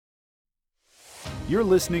You're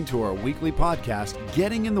listening to our weekly podcast,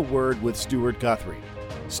 Getting in the Word with Stuart Guthrie.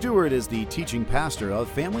 Stuart is the teaching pastor of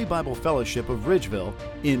Family Bible Fellowship of Ridgeville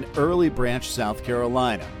in Early Branch, South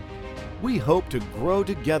Carolina. We hope to grow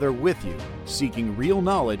together with you, seeking real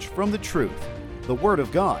knowledge from the truth, the Word of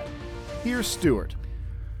God. Here's Stuart.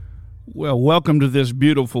 Well, welcome to this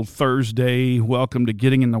beautiful Thursday. Welcome to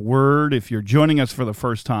Getting in the Word. If you're joining us for the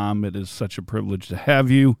first time, it is such a privilege to have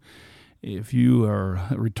you. If you are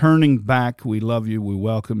returning back, we love you, we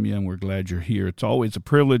welcome you, and we're glad you're here. It's always a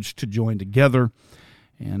privilege to join together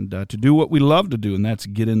and to do what we love to do, and that's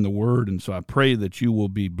get in the Word. And so I pray that you will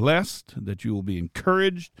be blessed, that you will be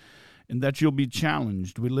encouraged, and that you'll be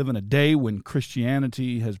challenged. We live in a day when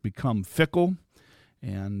Christianity has become fickle,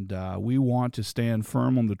 and we want to stand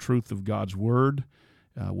firm on the truth of God's Word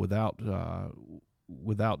without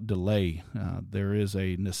delay. There is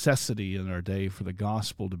a necessity in our day for the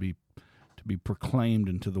gospel to be proclaimed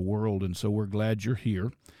into the world, and so we're glad you're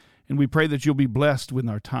here. And we pray that you'll be blessed with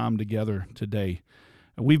our time together today.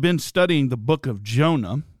 We've been studying the book of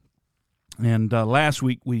Jonah, and last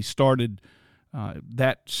week we started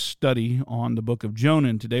that study on the book of Jonah,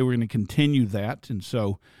 and today we're going to continue that. And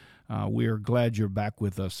so we are glad you're back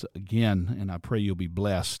with us again, and I pray you'll be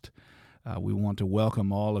blessed. We want to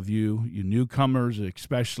welcome all of you newcomers,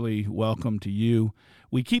 especially welcome to you.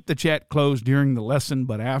 We keep the chat closed during the lesson,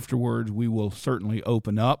 but afterwards we will certainly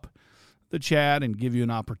open up the chat and give you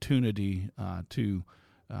an opportunity to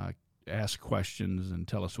ask questions and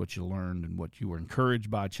tell us what you learned and what you were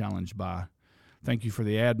encouraged by, challenged by. Thank you for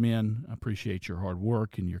the admin. I appreciate your hard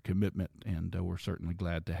work and your commitment, and we're certainly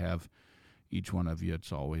glad to have each one of you.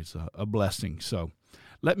 It's always a blessing. So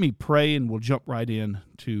let me pray, and we'll jump right in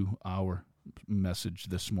to our message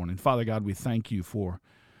this morning. Father God, we thank you for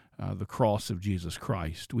the cross of Jesus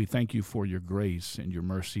Christ. We thank you for your grace and your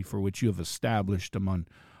mercy for which you have established among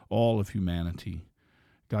all of humanity.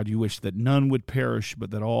 God, you wish that none would perish,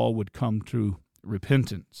 but that all would come to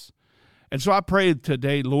repentance. And so I pray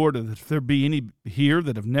today, Lord, that if there be any here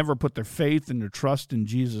that have never put their faith and their trust in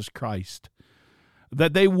Jesus Christ,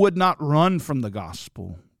 that they would not run from the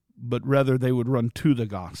gospel, but rather they would run to the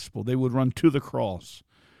gospel. They would run to the cross.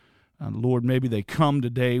 Lord, maybe they come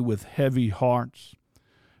today with heavy hearts,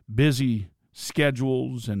 busy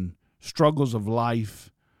schedules, and struggles of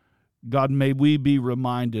life. God, may we be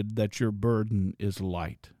reminded that your burden is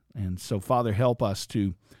light. And so, Father, help us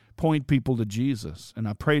to point people to Jesus. And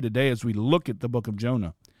I pray today as we look at the book of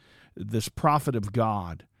Jonah, this prophet of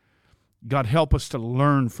God, God, help us to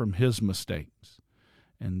learn from his mistakes.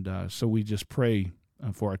 And so we just pray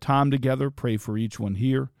for our time together, pray for each one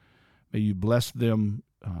here. May you bless them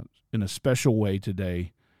in a special way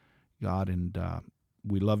today, God, and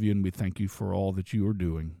we love you and we thank you for all that you are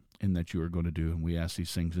doing and that you are going to do. And we ask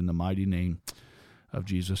these things in the mighty name of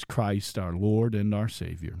Jesus Christ, our Lord and our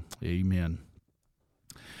Savior. Amen.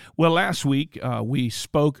 Well, last week we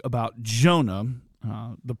spoke about Jonah,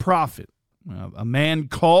 the prophet, a man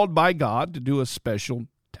called by God to do a special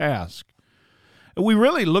task. We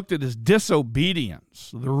really looked at his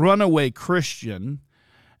disobedience, the runaway Christian,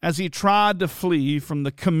 as he tried to flee from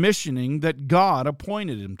the commissioning that God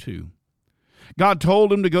appointed him to. God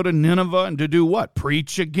told him to go to Nineveh and to do what?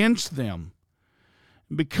 Preach against them.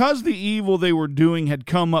 Because the evil they were doing had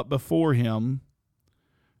come up before him,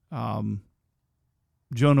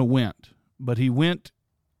 Jonah went. But he went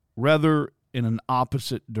rather in an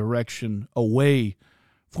opposite direction, away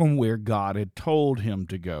from where God had told him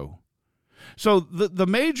to go. So the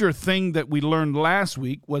major thing that we learned last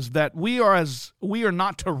week was that we are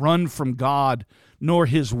not to run from God nor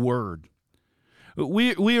his word.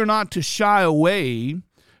 We are not to shy away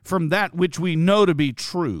from that which we know to be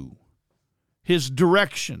true, his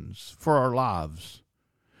directions for our lives.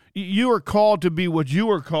 You are called to be what you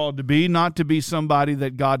are called to be, not to be somebody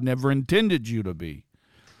that God never intended you to be.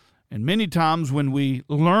 And many times when we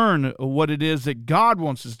learn what it is that God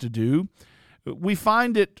wants us to do, we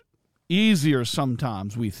find it easier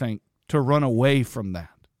sometimes, we think, to run away from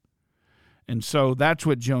that. And so that's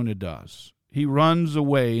what Jonah does. He runs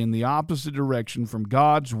away in the opposite direction from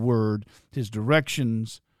God's word, his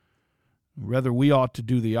directions. Rather, we ought to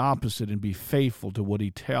do the opposite and be faithful to what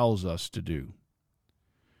he tells us to do.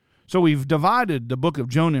 So we've divided the book of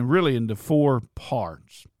Jonah really into 4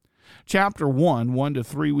 parts. Chapter 1,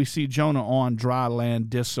 1-3, we see Jonah on dry land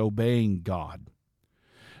disobeying God.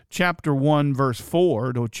 Chapter 1, verse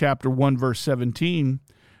 4 to chapter 1, verse 17,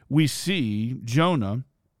 we see Jonah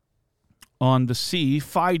on the sea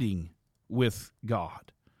fighting with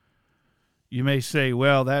God. You may say,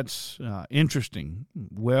 well, that's interesting.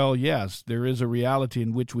 Well, yes, there is a reality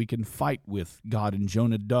in which we can fight with God, and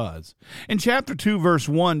Jonah does. In chapter 2, verse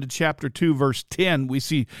 1 to chapter 2, verse 10, we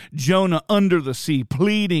see Jonah under the sea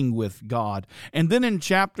pleading with God. And then in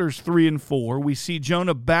chapters 3 and 4, we see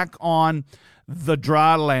Jonah back on the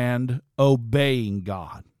dry land obeying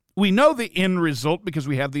God. We know the end result because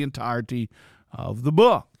we have the entirety of the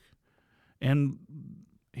book. And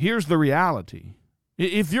here's the reality.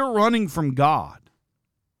 If you're running from God,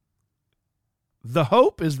 the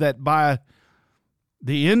hope is that by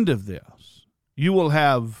the end of this, you will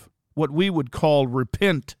have what we would call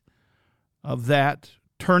repent of that,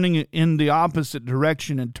 turning it in the opposite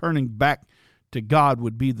direction and turning back to God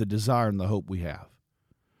would be the desire and the hope we have.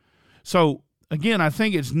 So, again, I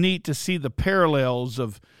think it's neat to see the parallels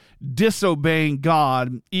of disobeying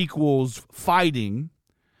God equals fighting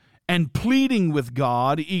and pleading with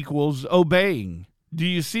God equals obeying. Do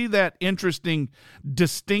you see that interesting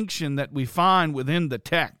distinction that we find within the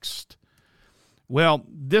text? Well,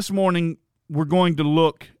 this morning we're going to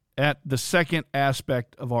look at the second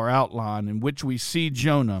aspect of our outline in which we see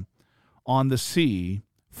Jonah on the sea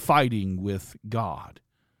fighting with God.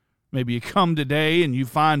 Maybe you come today and you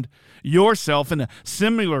find yourself in a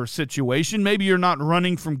similar situation. Maybe you're not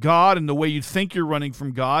running from God in the way you think you're running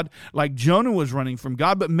from God, like Jonah was running from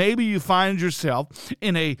God, but maybe you find yourself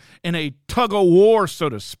in a tug of war, so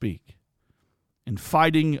to speak, and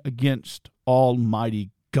fighting against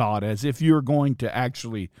Almighty God as if you're going to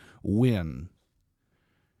actually win.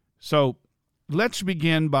 So let's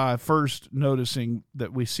begin by first noticing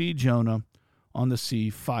that we see Jonah on the sea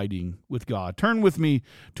fighting with God. Turn with me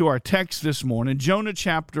to our text this morning, Jonah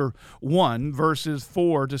chapter 1, verses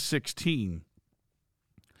 4 to 16.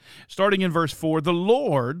 Starting in verse 4, the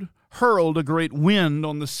Lord hurled a great wind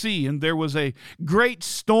on the sea, and there was a great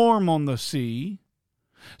storm on the sea,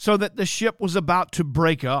 so that the ship was about to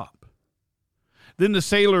break up. Then the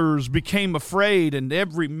sailors became afraid, and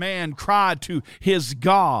every man cried to his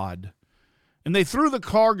God. And they threw the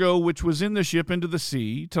cargo which was in the ship into the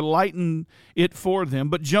sea to lighten it for them.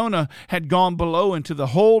 But Jonah had gone below into the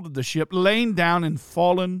hold of the ship, lain down and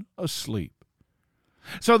fallen asleep.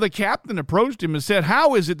 So the captain approached him and said,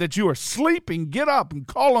 "How is it that you are sleeping? Get up and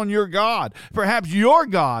call on your God. Perhaps your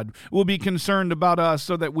God will be concerned about us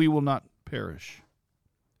so that we will not perish."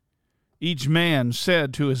 Each man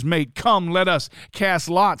said to his mate, "Come, let us cast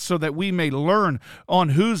lots so that we may learn on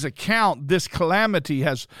whose account this calamity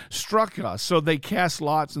has struck us." So they cast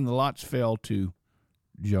lots, and the lots fell to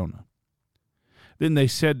Jonah. Then they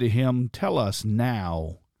said to him, "Tell us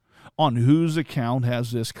now, on whose account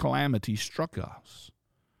has this calamity struck us?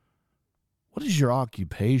 What is your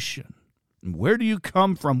occupation? And where do you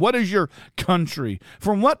come from? What is your country?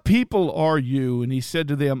 From what people are you?" And he said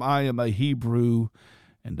to them, "I am a Hebrew,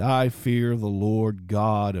 and I fear the Lord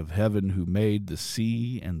God of heaven, who made the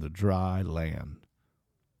sea and the dry land."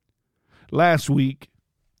 Last week,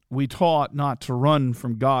 we taught not to run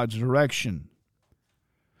from God's direction,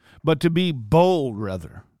 but to be bold,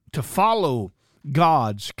 rather, to follow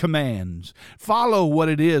God's commands, follow what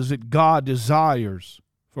it is that God desires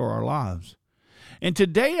for our lives. And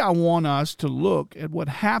today I want us to look at what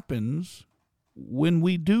happens when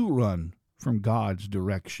we do run from God's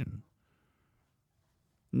direction.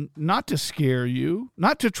 Not to scare you,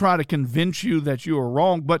 not to try to convince you that you are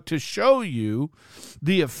wrong, but to show you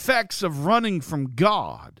the effects of running from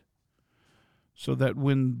God, so that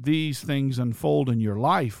when these things unfold in your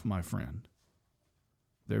life, my friend,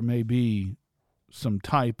 there may be some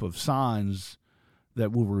type of signs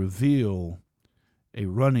that will reveal a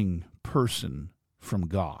running person from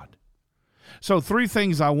God. So 3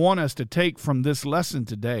 things I want us to take from this lesson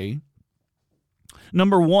today.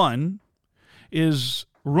 Number 1 is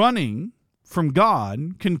running from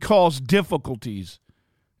God can cause difficulties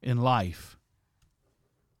in life.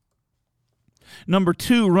 Number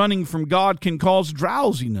 2, running from God can cause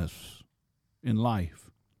drowsiness in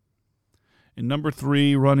life. And number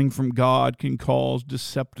 3, running from God can cause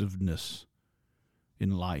deceptiveness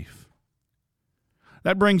in life.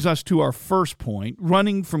 That brings us to our first point.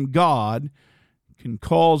 Running from God can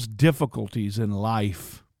cause difficulties in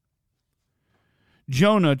life.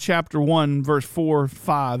 Jonah chapter 1, verse 4,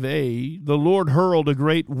 5a, the Lord hurled a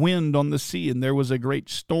great wind on the sea, and there was a great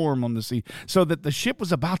storm on the sea, so that the ship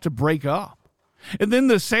was about to break up. And then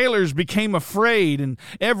the sailors became afraid, and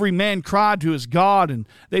every man cried to his God, and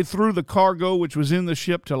they threw the cargo which was in the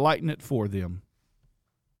ship to lighten it for them.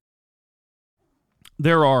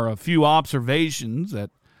 There are a few observations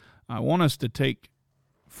that I want us to take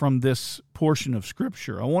from this portion of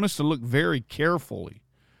Scripture. I want us to look very carefully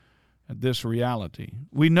at this reality.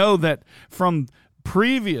 We know that from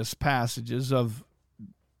previous passages of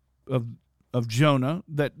Jonah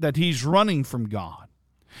that he's running from God.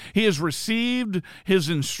 He has received his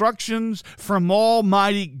instructions from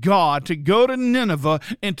Almighty God to go to Nineveh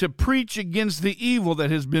and to preach against the evil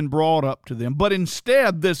that has been brought up to them. But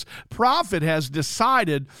instead, this prophet has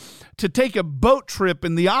decided to take a boat trip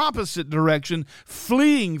in the opposite direction,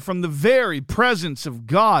 fleeing from the very presence of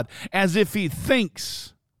God, as if he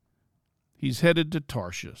thinks he's headed to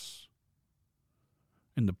Tarshish.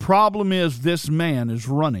 And the problem is, this man is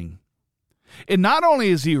running. And not only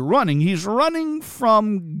is he running, he's running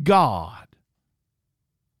from God.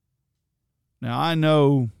 Now, I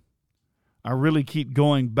know I really keep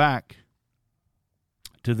going back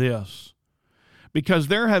to this because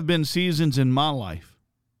there have been seasons in my life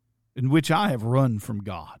in which I have run from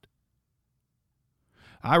God.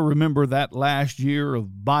 I remember that last year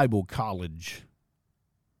of Bible college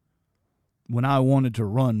when I wanted to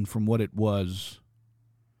run from what it was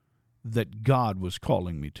that God was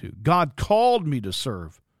calling me to. God called me to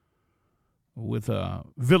serve with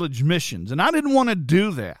village missions, and I didn't want to do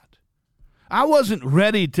that. I wasn't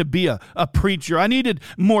ready to be a preacher. I needed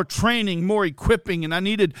more training, more equipping, and I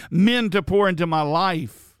needed men to pour into my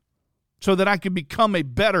life so that I could become a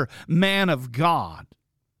better man of God.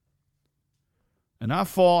 And I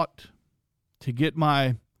fought to get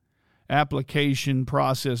my application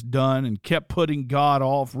process done and kept putting God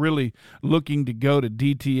off, really looking to go to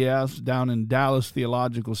DTS down in Dallas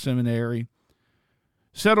Theological Seminary.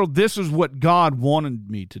 Settled this is what God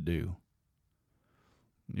wanted me to do.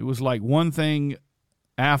 It was like one thing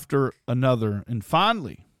after another. And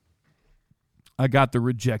finally, I got the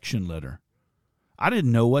rejection letter. I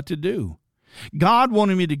didn't know what to do. God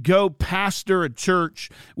wanted me to go pastor a church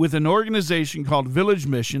with an organization called Village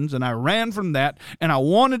Missions, and I ran from that, and I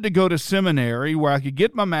wanted to go to seminary where I could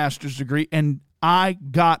get my master's degree, and I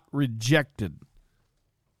got rejected.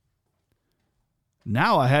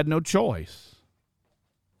 Now I had no choice.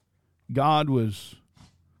 God was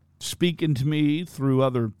speaking to me through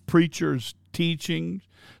other preachers' teaching,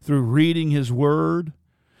 through reading His Word.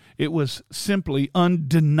 It was simply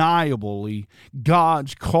undeniably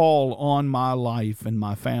God's call on my life and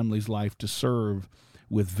my family's life to serve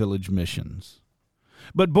with Village Missions.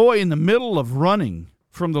 But boy, in the middle of running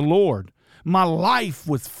from the Lord, my life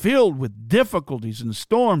was filled with difficulties and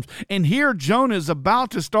storms. And here Jonah is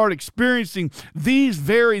about to start experiencing these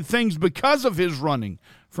very things because of his running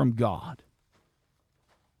from God.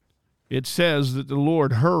 It says that the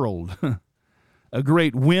Lord hurled a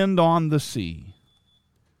great wind on the sea.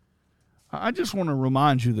 I just want to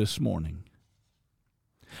remind you this morning,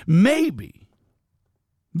 maybe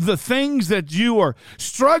the things that you are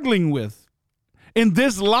struggling with in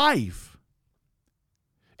this life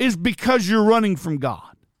is because you're running from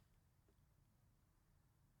God.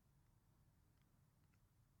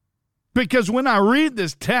 Because when I read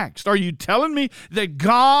this text, are you telling me that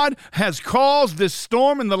God has caused this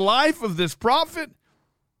storm in the life of this prophet?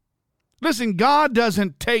 Listen, God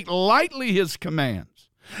doesn't take lightly His commands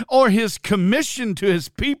or His commission to His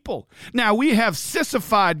people. Now, we have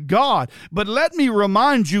sissified God, but let me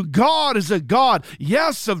remind you, God is a God,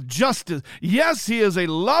 yes, of justice. Yes, He is a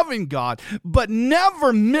loving God, but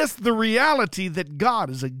never miss the reality that God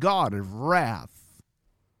is a God of wrath.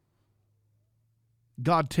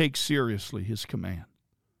 God takes seriously His command.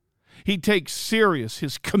 He takes serious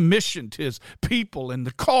His commission to His people and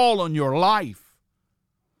the call on your life.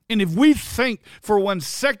 And if we think for 1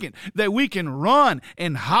 second that we can run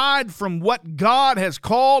and hide from what God has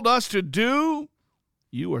called us to do,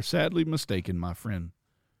 you are sadly mistaken, my friend.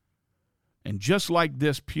 And just like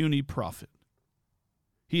this puny prophet,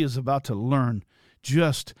 he is about to learn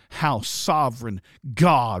just how sovereign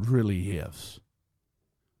God really is.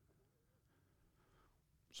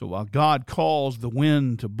 So while God calls the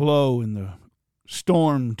wind to blow and the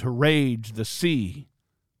storm to rage the sea,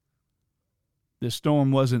 this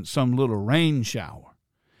storm wasn't some little rain shower.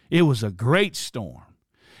 It was a great storm.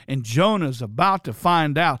 And Jonah's about to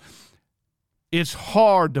find out it's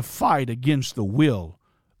hard to fight against the will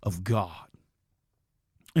of God.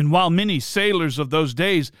 And while many sailors of those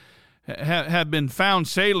days have been found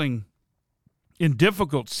sailing in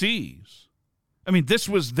difficult seas, I mean, this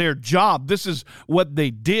was their job. This is what they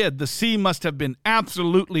did. The sea must have been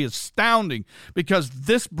absolutely astounding because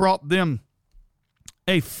this brought them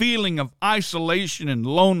a feeling of isolation and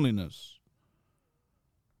loneliness.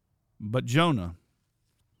 But Jonah,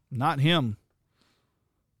 not him.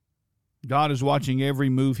 God is watching every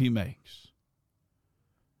move he makes.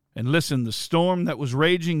 And listen, the storm that was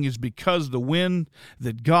raging is because the wind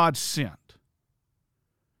that God sent.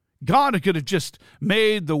 God could have just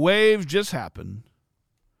made the waves just happen.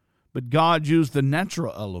 But God used the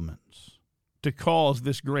natural elements to cause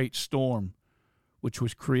this great storm, which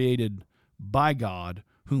was created by God,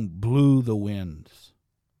 whom blew the winds.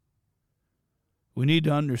 We need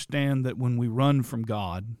to understand that when we run from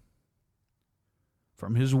God,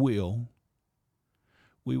 from His will,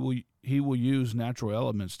 He will use natural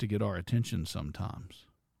elements to get our attention sometimes.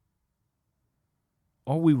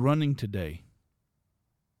 Are we running today?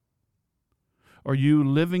 Are you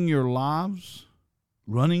living your lives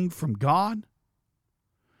running from God?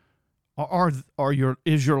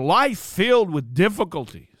 Is your life filled with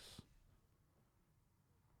difficulties?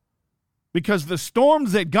 Because the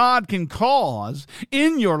storms that God can cause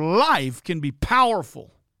in your life can be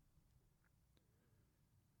powerful.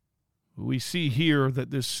 We see here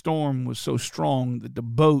that this storm was so strong that the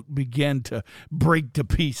boat began to break to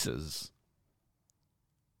pieces.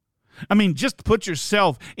 I mean, just put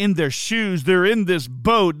yourself in their shoes. They're in this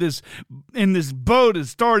boat, and this boat is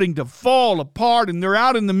starting to fall apart, and they're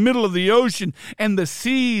out in the middle of the ocean, and the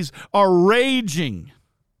seas are raging.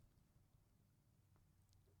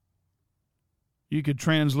 You could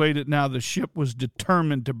translate it now, the ship was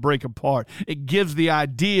determined to break apart. It gives the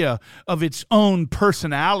idea of its own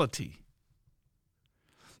personality.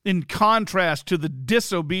 In contrast to the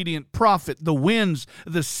disobedient prophet, the winds,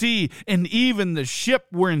 the sea, and even the ship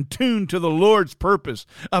were in tune to the Lord's purpose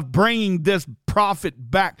of bringing this prophet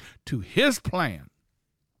back to His plan.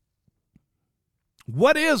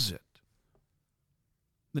 What is it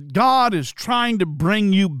that God is trying to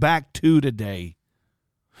bring you back to today?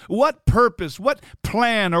 What purpose, what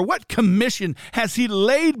plan, or what commission has He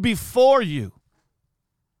laid before you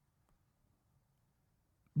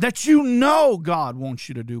that you know God wants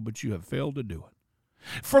you to do, but you have failed to do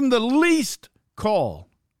it? From the least call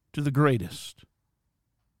to the greatest.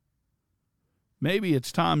 Maybe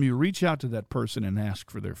it's time you reach out to that person and ask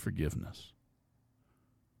for their forgiveness.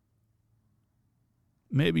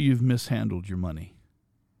 Maybe you've mishandled your money.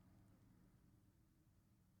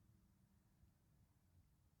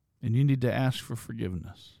 And you need to ask for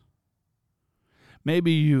forgiveness.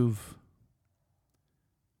 Maybe you've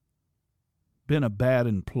been a bad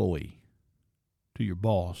employee to your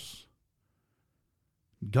boss.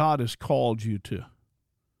 God has called you to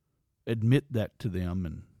admit that to them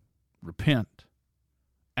and repent.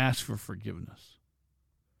 Ask for forgiveness.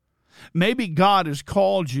 Maybe God has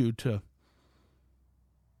called you to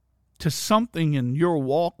something in your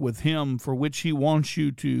walk with Him for which He wants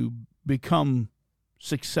you to become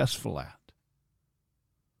successful at.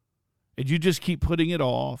 And you just keep putting it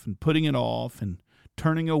off and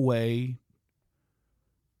turning away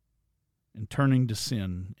and turning to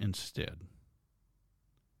sin instead.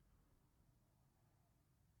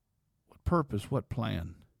 What purpose, what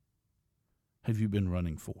plan have you been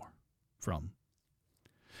running from?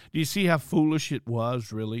 Do you see how foolish it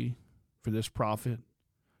was, really, for this prophet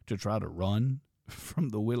to try to run from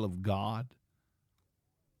the will of God?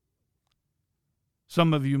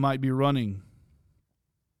 Some of you might be running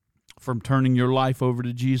from turning your life over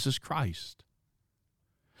to Jesus Christ.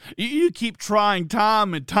 You keep trying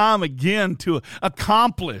time and time again to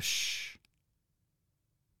accomplish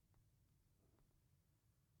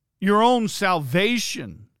your own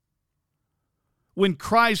salvation when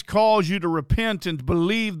Christ calls you to repent and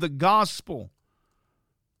believe the gospel.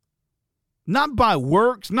 Not by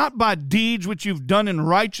works, not by deeds which you've done in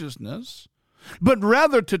righteousness, but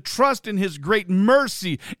rather to trust in His great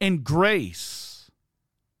mercy and grace.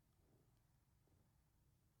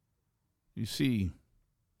 You see,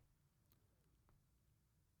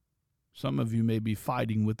 some of you may be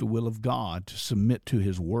fighting with the will of God to submit to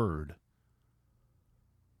His word.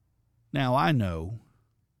 Now, I know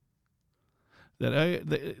that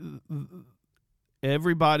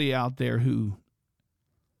everybody out there who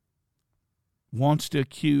wants to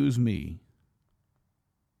accuse me,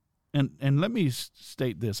 and let me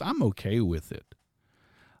state this, I'm okay with it,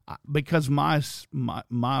 because my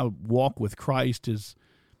walk with Christ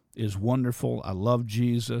is wonderful. I love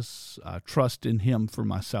Jesus. I trust in Him for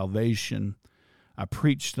my salvation. I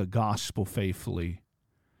preach the gospel faithfully,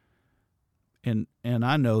 and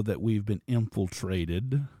I know that we've been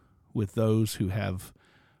infiltrated with those who have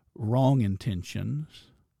wrong intentions,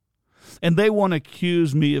 and they want to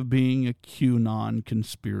accuse me of being a QAnon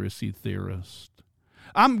conspiracy theorist.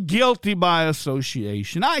 I'm guilty by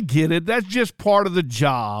association. I get it. That's just part of the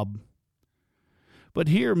job. But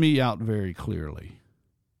hear me out very clearly.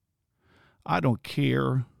 I don't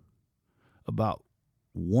care about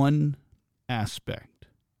one aspect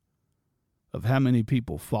of how many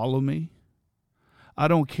people follow me. I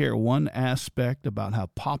don't care one aspect about how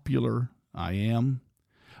popular I am.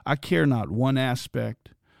 I care not one aspect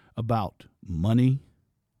about money.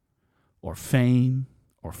 or fame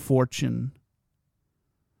or fortune.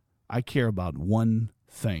 I care about one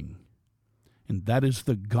thing, and that is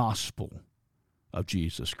the gospel of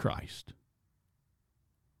Jesus Christ.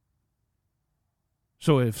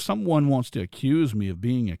 So if someone wants to accuse me of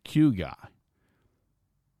being a Q guy,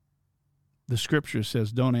 the scripture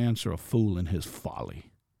says don't answer a fool in his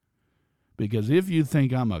folly. Because if you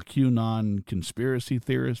think I'm a QAnon conspiracy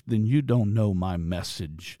theorist, then you don't know my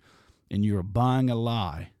message, and you're buying a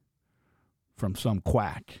lie from some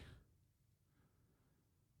quack.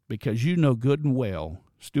 Because you know good and well,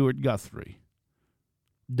 Stuart Guthrie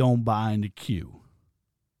don't buy into Q.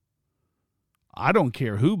 I don't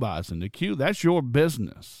care who buys into Q. That's your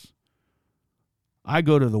business. I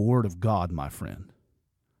go to the Word of God, my friend.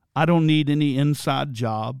 I don't need any inside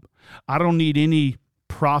job. I don't need any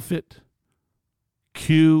prophet,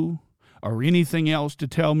 Q, or anything else to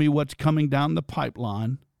tell me what's coming down the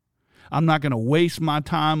pipeline. I'm not going to waste my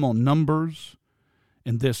time on numbers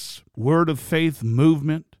and this word of faith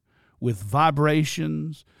movement with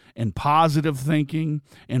vibrations and positive thinking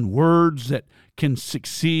and words that can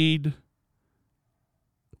succeed.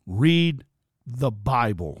 Read the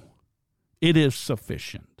Bible. It is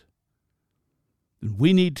sufficient.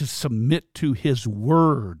 We need to submit to His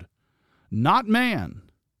word, not man.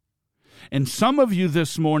 And some of you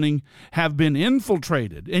this morning have been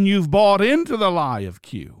infiltrated, and you've bought into the lie of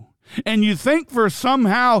Q. And you think for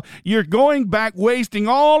somehow you're going back, wasting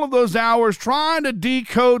all of those hours trying to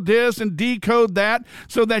decode this and decode that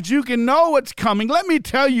so that you can know what's coming. Let me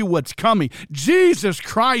tell you what's coming. Jesus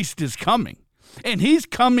Christ is coming. And He's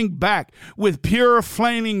coming back with pure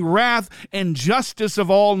flaming wrath and justice of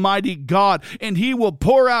Almighty God. And He will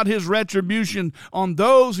pour out His retribution on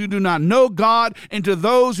those who do not know God and to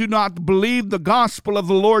those who do not believe the gospel of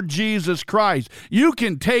the Lord Jesus Christ. You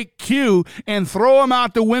can take Q and throw him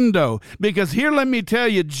out the window, because here, let me tell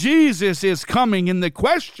you, Jesus is coming. And the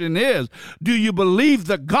question is, do you believe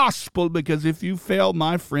the gospel? Because if you fail,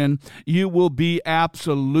 my friend, you will be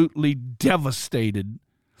absolutely devastated.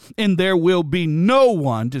 And there will be no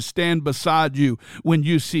one to stand beside you when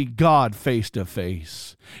you see God face to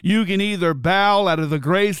face. You can either bow out of the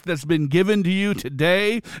grace that's been given to you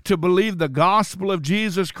today to believe the gospel of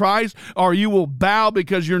Jesus Christ, or you will bow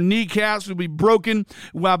because your kneecaps will be broken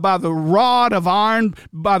by the rod of iron,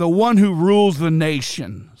 by the one who rules the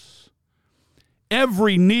nations.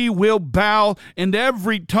 Every knee will bow and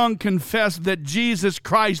every tongue confess that Jesus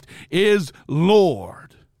Christ is Lord.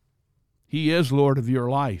 He is Lord of your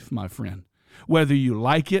life, my friend. Whether you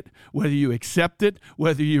like it, whether you accept it,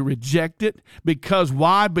 whether you reject it. Because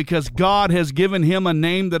why? Because God has given Him a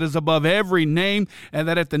name that is above every name, and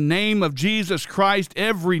that at the name of Jesus Christ,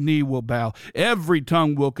 every knee will bow, every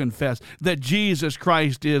tongue will confess that Jesus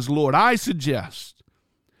Christ is Lord. I suggest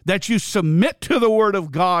that you submit to the Word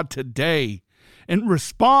of God today and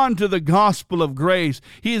respond to the gospel of grace.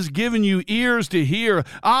 He has given you ears to hear,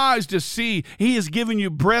 eyes to see. He has given you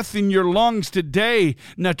breath in your lungs today.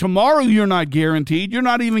 Now, tomorrow you're not guaranteed. You're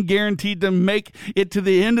not even guaranteed to make it to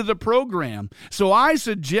the end of the program. So I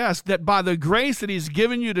suggest that by the grace that He's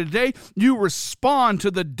given you today, you respond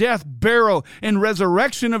to the death, burial, and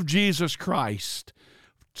resurrection of Jesus Christ.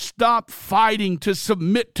 Stop fighting to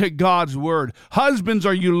submit to God's word. Husbands,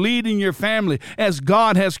 are you leading your family as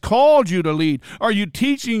God has called you to lead? Are you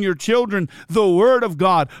teaching your children the word of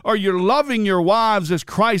God? Are you loving your wives as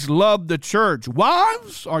Christ loved the church?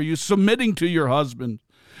 Wives, are you submitting to your husband?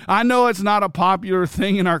 I know it's not a popular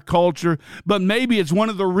thing in our culture, but maybe it's one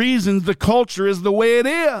of the reasons the culture is the way it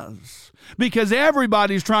is. Because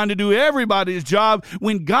everybody's trying to do everybody's job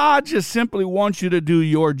when God just simply wants you to do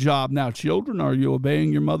your job. Now, children, are you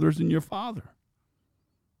obeying your mothers and your father?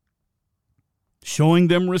 Showing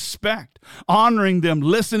them respect, honoring them,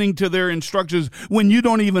 listening to their instructions when you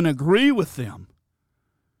don't even agree with them.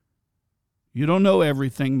 You don't know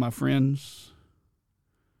everything, my friends,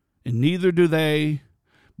 and neither do they,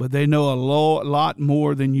 but they know a lot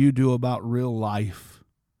more than you do about real life.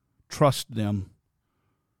 Trust them.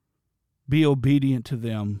 Be obedient to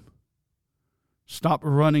them. Stop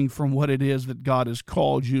running from what it is that God has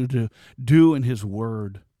called you to do in His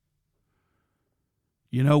Word.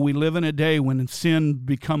 You know, we live in a day when sin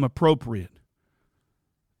become appropriate.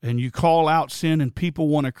 And you call out sin and people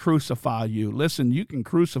want to crucify you. Listen, you can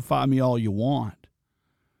crucify me all you want.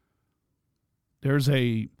 There's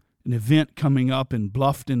an event coming up in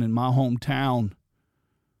Bluffton in my hometown,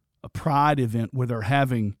 a pride event where they're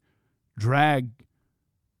having drag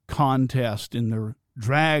contest and the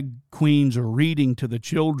drag queens are reading to the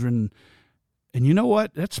children. And you know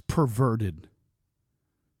what? That's perverted.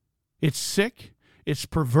 It's sick. It's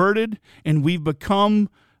perverted. And we've become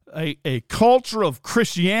a culture of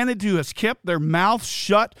Christianity who has kept their mouth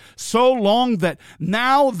shut so long that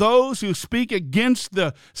now those who speak against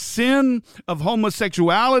the sin of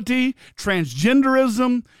homosexuality,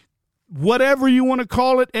 transgenderism, whatever you want to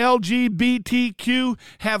call it, LGBTQ,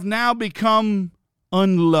 have now become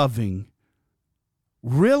unloving.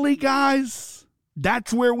 Really, guys?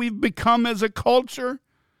 That's where we've become as a culture?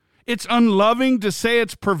 It's unloving to say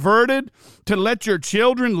it's perverted, to let your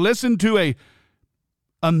children listen to a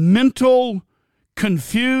mental,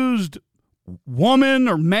 confused woman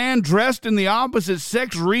or man dressed in the opposite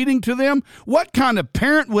sex reading to them? What kind of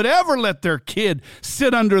parent would ever let their kid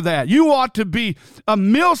sit under that? You ought to be a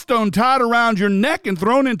millstone tied around your neck and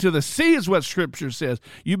thrown into the sea, is what Scripture says.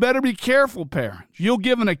 You better be careful, parents. You'll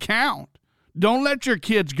give an account. Don't let your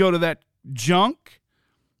kids go to that junk.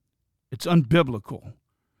 It's unbiblical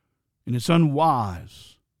and it's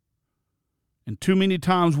unwise. And too many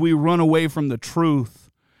times we run away from the truth.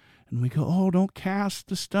 And we go, oh, don't cast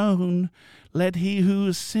the stone. Let he who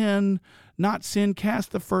is not sin,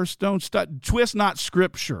 cast the first stone. Twist not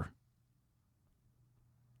Scripture.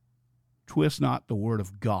 Twist not the Word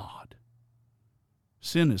of God.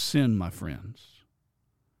 Sin is sin, my friends.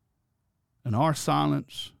 And our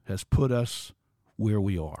silence has put us where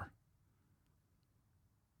we are.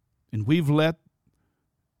 And we've let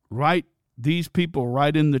these people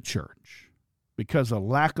right in the church because of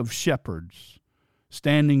lack of shepherds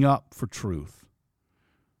standing up for truth.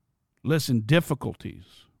 Listen, difficulties,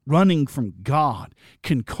 running from God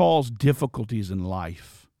can cause difficulties in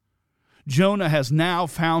life. Jonah has now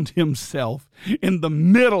found himself in the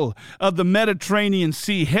middle of the Mediterranean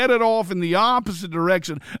Sea, headed off in the opposite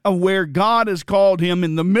direction of where God has called him,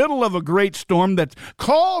 in the middle of a great storm that's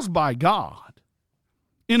caused by God,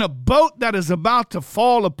 in a boat that is about to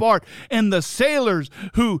fall apart, and the sailors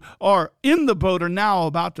who are in the boat are now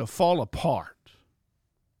about to fall apart.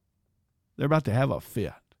 They're about to have a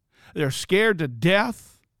fit. They're scared to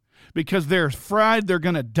death because they're afraid they're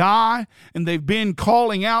going to die, and they've been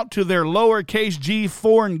calling out to their lowercase g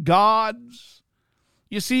foreign gods.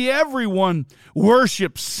 You see, everyone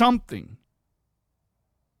worships something.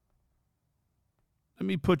 Let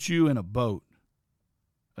me put you in a boat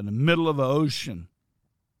in the middle of the ocean,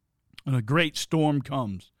 and a great storm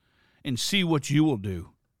comes, and see what you will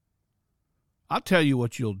do. I'll tell you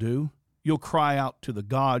what you'll do. You'll cry out to the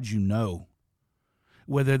God you know,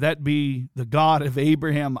 whether that be the God of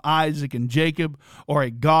Abraham, Isaac, and Jacob, or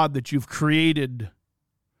a God that you've created.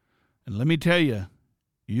 And let me tell you,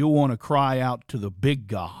 you'll want to cry out to the big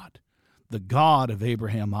God, the God of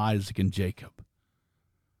Abraham, Isaac, and Jacob.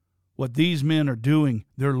 What these men are doing,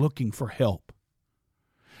 they're looking for help.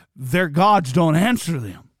 Their gods don't answer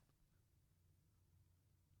them.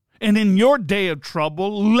 And in your day of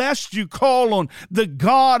trouble, lest you call on the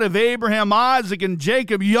God of Abraham, Isaac, and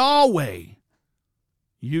Jacob, Yahweh,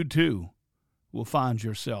 you too will find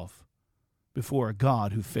yourself before a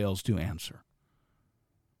God who fails to answer.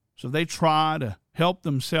 So they try to help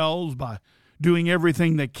themselves by doing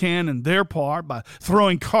everything they can in their part, by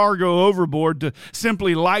throwing cargo overboard to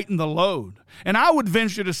simply lighten the load. And I would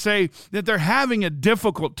venture to say that they're having a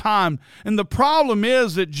difficult time. And the problem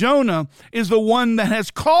is that Jonah is the one that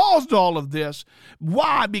has caused all of this.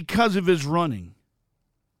 Why? Because of his running.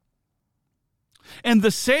 And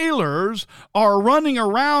the sailors are running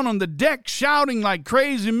around on the deck shouting like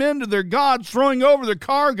crazy men to their gods, throwing over their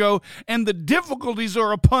cargo, and the difficulties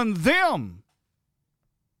are upon them.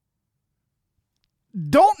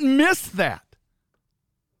 Don't miss that.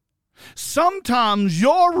 Sometimes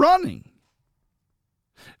your running,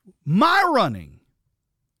 my running,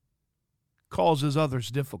 causes others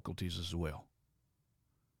difficulties as well.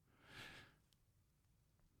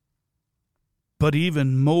 But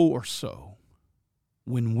even more so,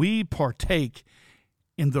 when we partake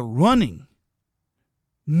in the running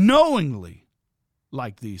knowingly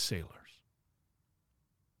like these sailors,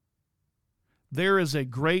 there is a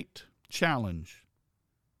great challenge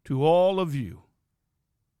to all of you,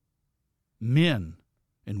 men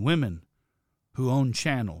and women who own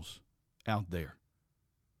channels out there.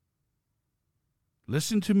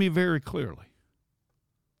 Listen to me very clearly.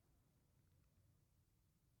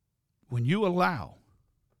 When you allow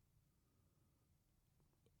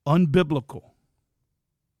unbiblical,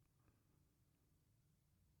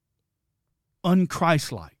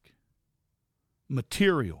 unchristlike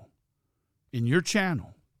material in your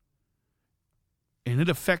channel, and it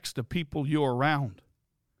affects the people you're around,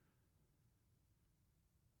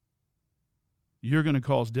 you're going to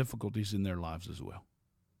cause difficulties in their lives as well.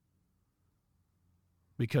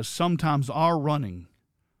 Because sometimes our running,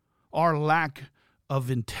 our lack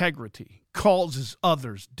of integrity causes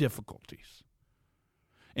others difficulties.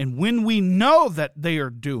 And when we know that they are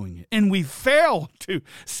doing it and we fail to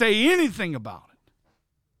say anything about it,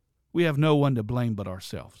 we have no one to blame but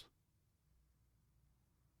ourselves.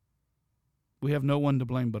 We have no one to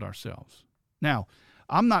blame but ourselves. Now,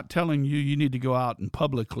 I'm not telling you need to go out and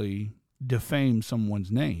publicly defame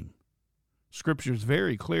someone's name. Scripture is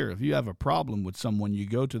very clear. If you have a problem with someone, you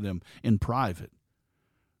go to them in private.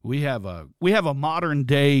 We have a modern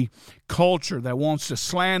day culture that wants to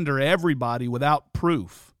slander everybody without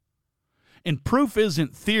proof. And proof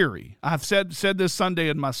isn't theory. I've said this Sunday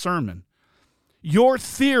in my sermon. Your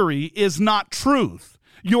theory is not truth.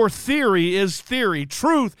 Your theory is theory.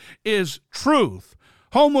 Truth is truth.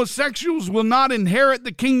 Homosexuals will not inherit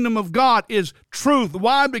the kingdom of God is truth.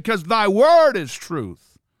 Why? Because thy word is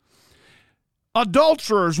truth.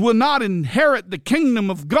 Adulterers will not inherit the kingdom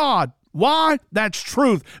of God. Why? That's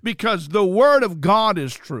truth. Because the word of God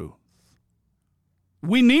is truth.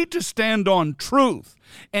 We need to stand on truth.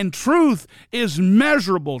 And truth is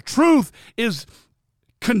measurable. Truth is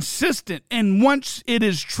consistent. And once it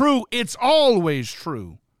is true, it's always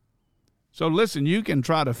true. So listen, you can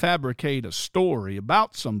try to fabricate a story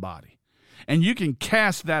about somebody, and you can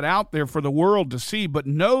cast that out there for the world to see. But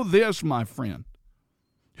know this, my friend,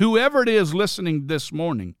 whoever it is listening this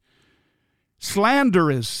morning, slander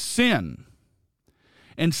is sin.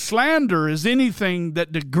 And slander is anything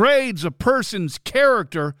that degrades a person's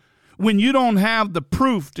character when you don't have the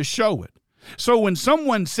proof to show it. So when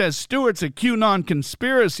someone says Stuart's a QAnon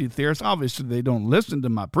conspiracy theorist, obviously they don't listen to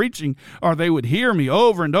my preaching, or they would hear me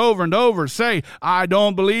over and over and over say, I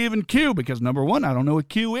don't believe in Q, because number one, I don't know what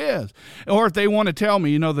Q is. Or if they want to tell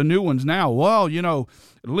me, the new ones now, well,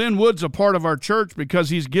 Lynn Wood's a part of our church because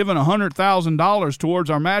he's given $100,000 towards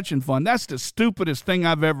our matching fund. That's the stupidest thing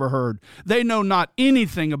I've ever heard. They know not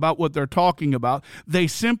anything about what they're talking about. They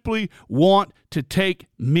simply want to take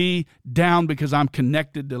me down because I'm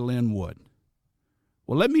connected to Lynn Wood.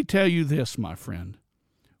 Well, let me tell you this, my friend.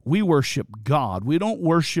 We worship God. We don't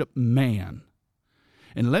worship man.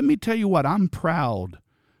 And let me tell you what, I'm proud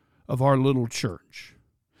of our little church.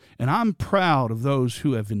 And I'm proud of those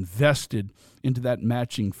who have invested into that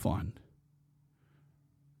matching fund.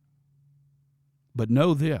 But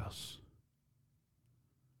know this.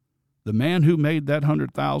 The man who made that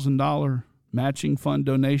 $100,000 matching fund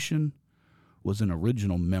donation was an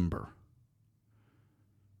original member.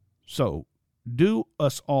 So, do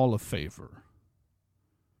us all a favor.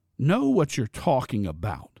 Know what you're talking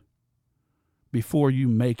about before you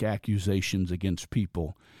make accusations against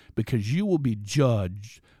people, because you will be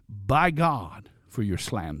judged by God for your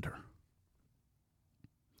slander.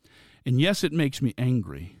 And yes, it makes me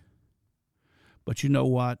angry, but you know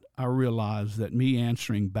what? I realize that me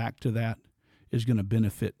answering back to that is going to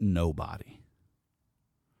benefit nobody.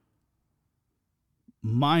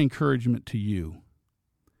 My encouragement to you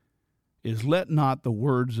is let not the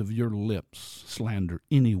words of your lips slander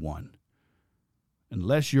anyone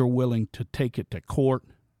unless you're willing to take it to court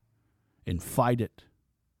and fight it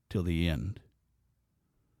till the end.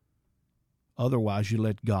 Otherwise, you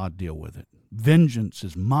let God deal with it. Vengeance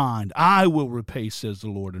is mine. I will repay, says the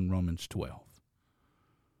Lord in Romans 12.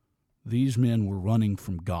 These men were running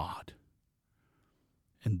from God.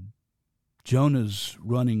 And Jonah's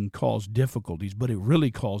running caused difficulties, but it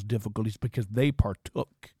really caused difficulties because they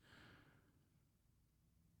partook.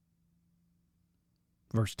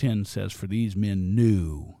 Verse 10 says, for these men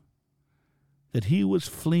knew that he was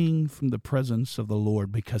fleeing from the presence of the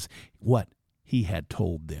Lord because what? He had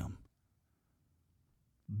told them.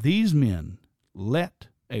 These men let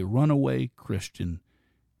a runaway Christian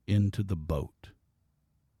into the boat.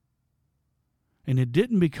 And it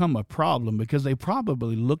didn't become a problem because they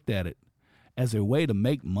probably looked at it as a way to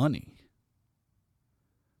make money.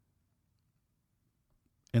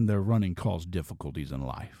 And their running caused difficulties in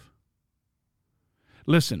life.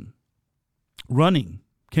 Listen, running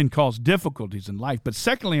can cause difficulties in life. But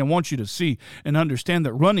secondly, I want you to see and understand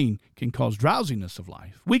that running can cause drowsiness of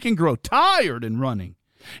life. We can grow tired in running.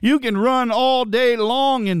 You can run all day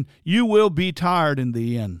long and you will be tired in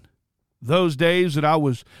the end. Those days that I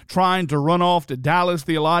was trying to run off to Dallas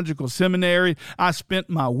Theological Seminary, I spent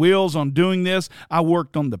my wheels on doing this. I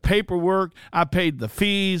worked on the paperwork. I paid the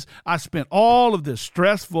fees. I spent all of the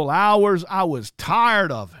stressful hours. I was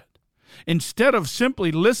tired of it. Instead of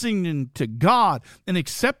simply listening to God and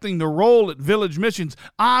accepting the role at Village Missions,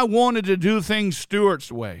 I wanted to do things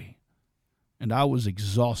Stuart's way. And I was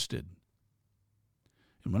exhausted.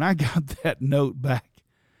 And when I got that note back,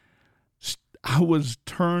 I was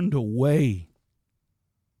turned away.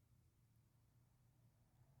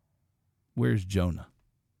 Where's Jonah?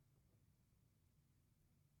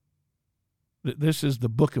 This is the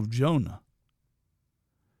book of Jonah.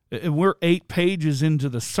 And we're 8 pages into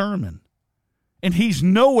the sermon, and he's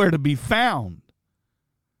nowhere to be found.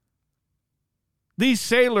 These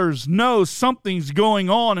sailors know something's going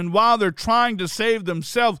on, and while they're trying to save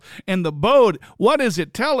themselves and the boat, what does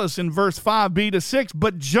it tell us in verse 5b to 6?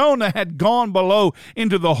 But Jonah had gone below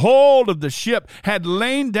into the hold of the ship, had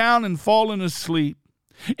lain down and fallen asleep.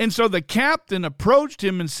 And so the captain approached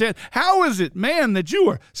him and said, "How is it, man, that you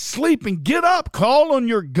are sleeping? Get up, call on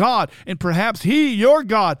your God, and perhaps he, your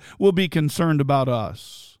God, will be concerned about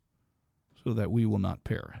us, so that we will not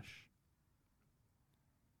perish."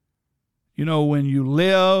 You know, when you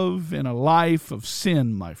live in a life of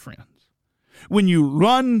sin, my friends, when you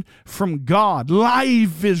run from God,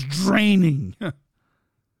 life is draining.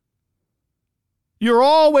 You're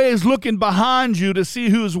always looking behind you to see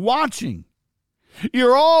who's watching.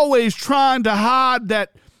 You're always trying to hide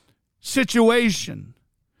that situation.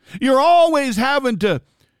 You're always having to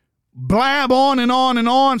blab on and on and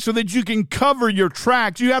on so that you can cover your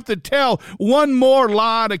tracks. You have to tell one more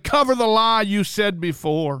lie to cover the lie you said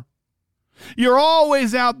before. You're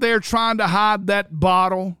always out there trying to hide that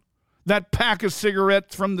bottle, that pack of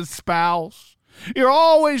cigarettes from the spouse. You're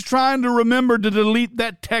always trying to remember to delete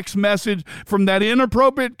that text message from that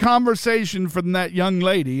inappropriate conversation from that young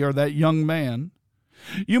lady or that young man.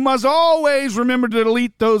 You must always remember to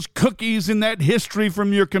delete those cookies and that history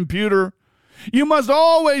from your computer. You must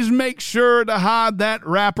always make sure to hide that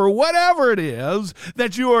wrapper, whatever it is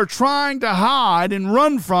that you are trying to hide and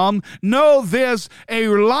run from. Know this, a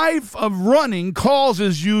life of running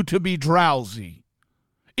causes you to be drowsy.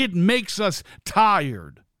 It makes us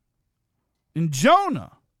tired. And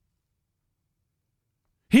Jonah,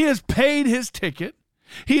 he has paid his ticket.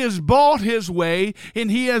 He has bought his way,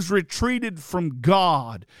 and he has retreated from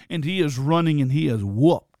God, and he is running, and he is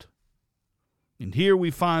whooped. And here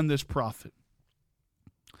we find this prophet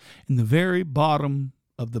in the very bottom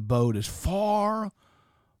of the boat, as far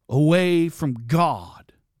away from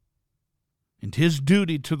God and his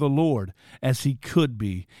duty to the Lord as he could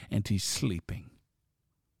be, and he's sleeping.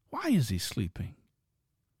 Why is he sleeping?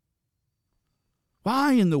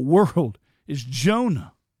 Why in the world is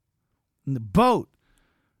Jonah in the boat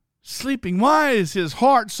sleeping? Why is his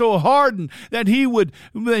heart so hardened that he would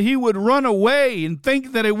run away and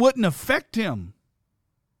think that it wouldn't affect him?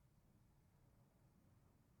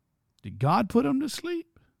 Did God put him to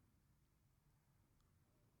sleep?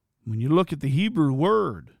 When you look at the Hebrew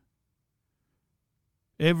word,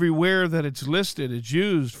 everywhere that it's listed, it's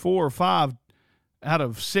used 4 or 5 out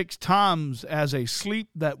of 6 times as a sleep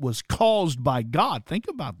that was caused by God. Think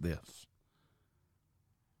about this.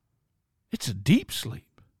 It's a deep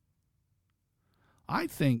sleep. I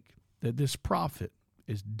think that this prophet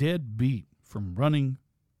is dead beat from running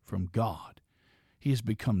from God. He has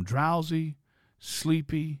become drowsy,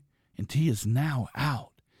 sleepy, and he is now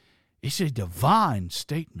out. It's a divine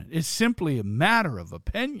statement. It's simply a matter of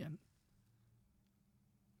opinion.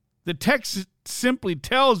 The text simply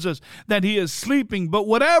tells us that he is sleeping, but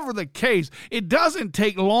whatever the case, it doesn't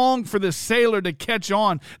take long for the sailor to catch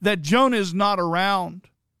on that Jonah is not around.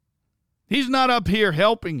 He's not up here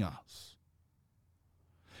helping us.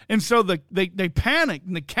 And so they panic,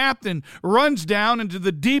 and the captain runs down into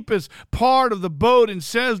the deepest part of the boat and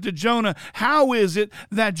says to Jonah, "How is it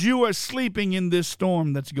that you are sleeping in this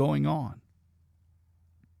storm that's going on?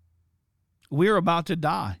 We're about to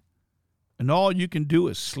die, and all you can do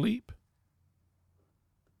is sleep."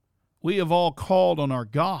 We have all called on our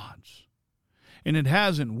gods, and it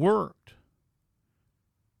hasn't worked.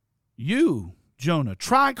 You, Jonah,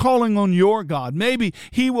 try calling on your God. Maybe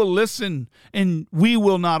he will listen and we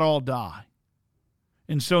will not all die.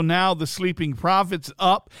 And so now the sleeping prophet's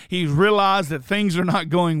up. He's realized that things are not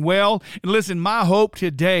going well. And listen, my hope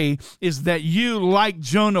today is that you, like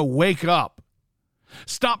Jonah, wake up.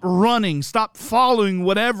 Stop running. Stop following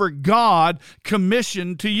whatever God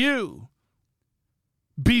commissioned to you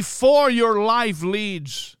before your life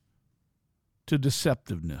leads to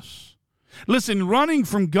deceptiveness. Listen, running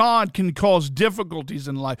from God can cause difficulties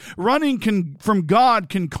in life. Running from God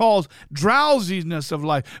can cause drowsiness of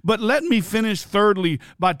life. But let me finish thirdly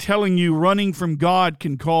by telling you running from God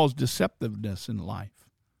can cause deceptiveness in life.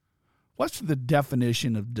 What's the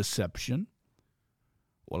definition of deception?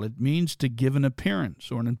 Well, it means to give an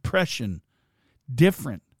appearance or an impression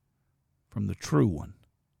different from the true one.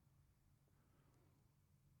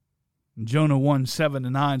 Jonah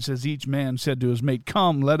 1:7-9 says, "Each man said to his mate,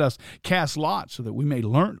 'Come, let us cast lots so that we may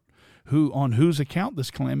learn on whose account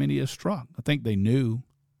this calamity is struck.'" I think they knew.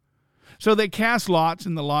 So they cast lots,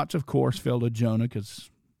 and the lots, of course, fell to Jonah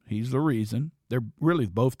because he's the reason. They're really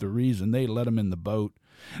both the reason. They let him in the boat.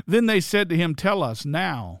 Then they said to him, "Tell us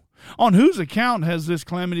now, On whose account has this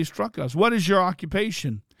calamity struck us? What is your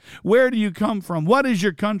occupation? Where do you come from? What is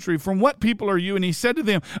your country? From what people are you? And he said to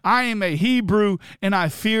them, I am a Hebrew, and I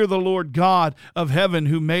fear the Lord God of heaven,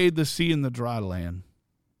 who made the sea and the dry land.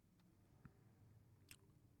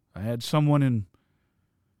 I had someone in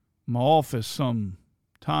my office some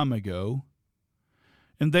time ago,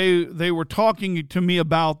 and they were talking to me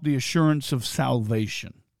about the assurance of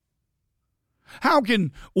salvation. How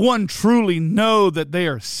can one truly know that they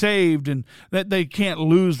are saved and that they can't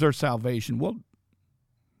lose their salvation? Well,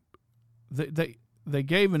 they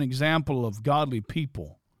gave an example of godly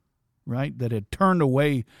people, right, that had turned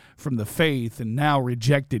away from the faith and now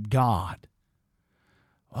rejected God.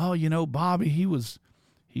 Oh, you know, Bobby,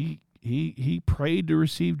 he prayed to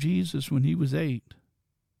receive Jesus when he was 8.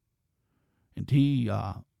 And he,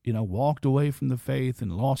 walked away from the faith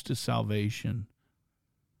and lost his salvation.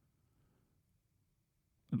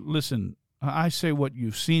 Listen, I say what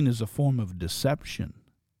you've seen is a form of deception.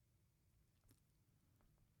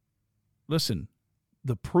 Listen,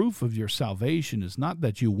 the proof of your salvation is not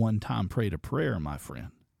that you one time prayed a prayer, my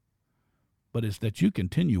friend, but it's that you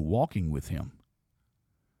continue walking with him.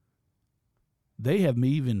 They have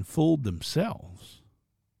even fooled themselves.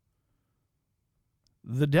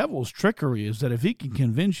 The devil's trickery is that if he can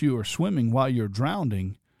convince you are swimming while you're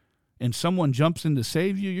drowning and someone jumps in to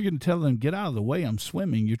save you, you're going to tell them, get out of the way, I'm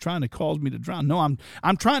swimming. You're trying to cause me to drown. No,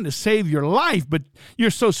 I'm trying to save your life, but you're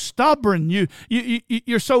so stubborn.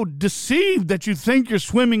 You're so deceived that you think you're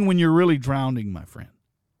swimming when you're really drowning, my friend.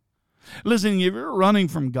 Listen, if you're running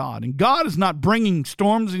from God and God is not bringing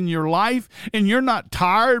storms in your life and you're not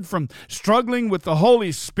tired from struggling with the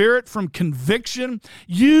Holy Spirit, from conviction,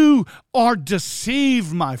 you are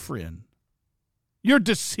deceived, my friend. You're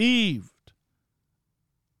deceived.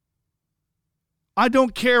 I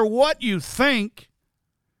don't care what you think.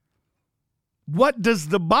 What does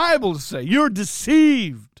the Bible say? You're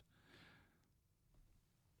deceived.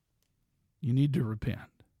 You need to repent.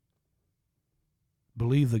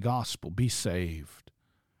 Believe the gospel. Be saved.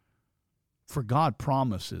 For God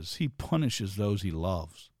promises he punishes those he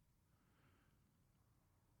loves.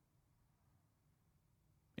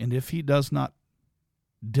 And if he does not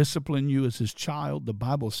discipline you as his child, the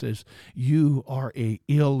Bible says you are an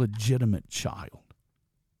illegitimate child.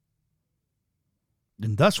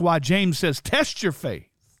 And that's why James says, test your faith.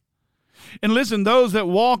 And listen, those that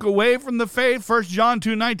walk away from the faith, 1 John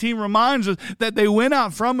 2:19 reminds us that they went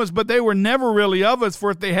out from us, but they were never really of us.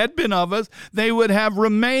 For if they had been of us, they would have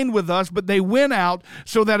remained with us. But they went out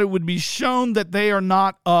so that it would be shown that they are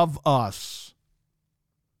not of us.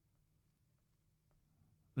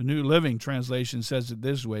 The New Living Translation says it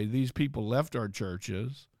this way: these people left our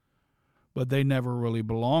churches, but they never really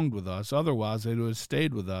belonged with us. Otherwise, they would have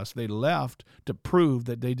stayed with us. They left to prove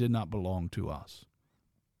that they did not belong to us.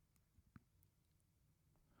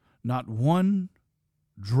 Not one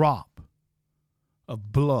drop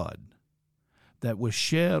of blood that was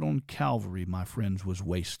shed on Calvary, my friends, was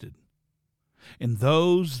wasted. And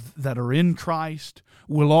those that are in Christ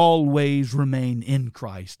will always remain in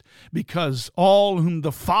Christ, because all whom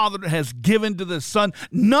the Father has given to the Son,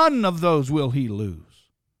 none of those will he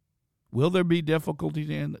lose. Will there be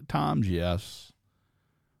difficulties at times? Yes.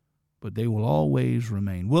 But they will always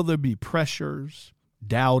remain. Will there be pressures,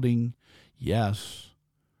 doubting? Yes.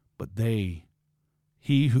 But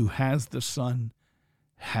he who has the Son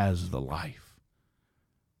has the life.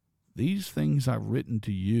 These things I've written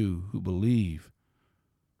to you who believe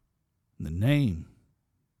in the name,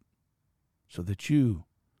 so that you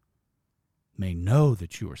may know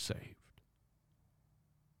that you are saved.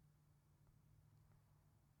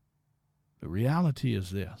 The reality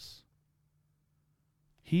is this: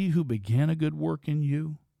 he who began a good work in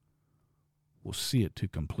you will see it to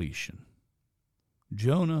completion.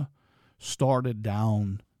 Jonah started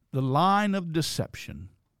down the line of deception.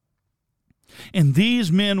 And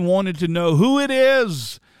these men wanted to know who it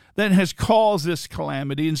is that has caused this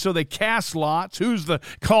calamity. And so they cast lots. Who's the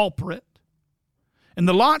culprit? And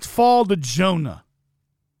the lots fall to Jonah.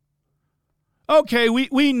 Okay,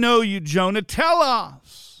 we know you, Jonah. Tell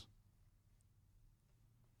us.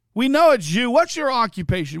 We know it's you. What's your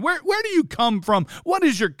occupation? Where do you come from? What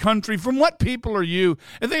is your country? From what people are you?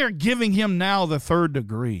 And they are giving him now the third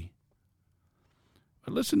degree.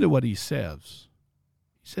 But listen to what he says.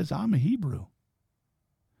 He says, I'm a Hebrew,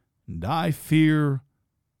 and I fear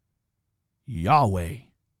Yahweh.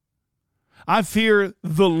 I fear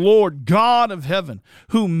the Lord God of heaven,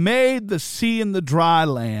 who made the sea and the dry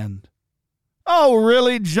land. Oh,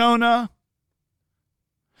 really, Jonah?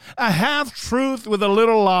 A half-truth with a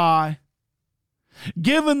little lie.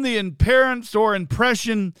 given the appearance or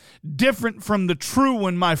impression different from the true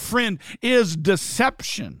one, my friend, is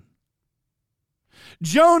deception.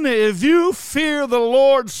 Jonah, if you fear the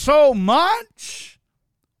Lord so much,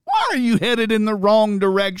 why are you headed in the wrong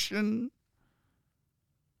direction?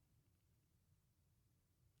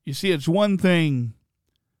 You see, it's one thing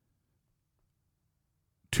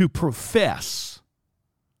to profess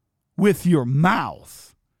with your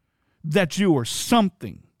mouth that you are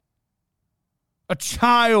something, a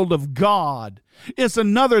child of God. It's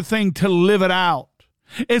another thing to live it out.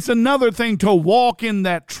 It's another thing to walk in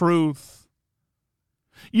that truth.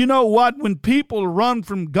 You know what? When people run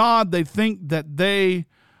from God, they think that they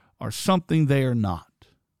are something they are not.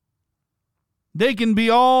 They can be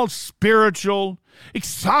all spiritual,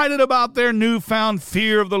 excited about their newfound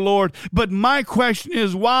fear of the Lord. But my question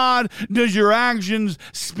is, why does your actions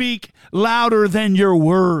speak louder than your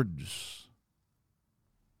words?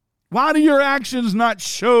 Why do your actions not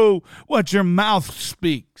show what your mouth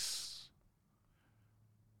speaks?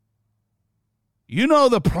 You know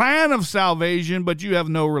the plan of salvation, but you have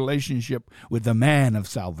no relationship with the man of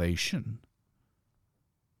salvation.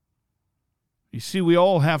 You see, we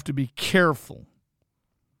all have to be careful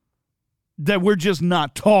that we're just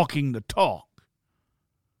not talking the talk,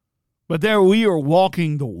 but there we are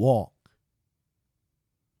walking the walk.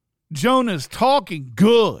 Jonah's talking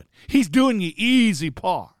good. He's doing the easy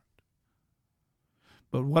part.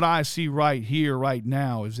 But what I see right here, right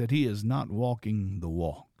now, is that he is not walking the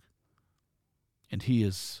walk. And he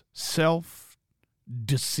is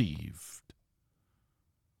self-deceived.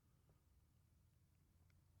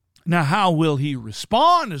 Now, how will he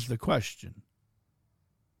respond is the question.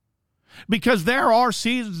 Because there are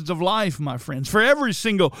seasons of life, my friends, for every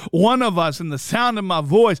single one of us in the sound of my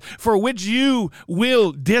voice, for which you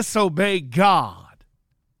will disobey God.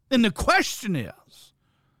 And the question is,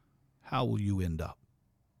 how will you end up?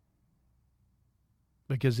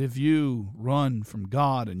 Because if you run from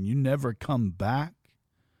God and you never come back,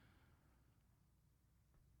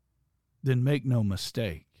 then make no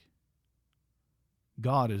mistake,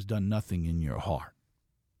 God has done nothing in your heart.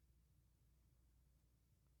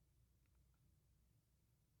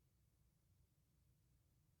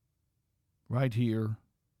 Right here,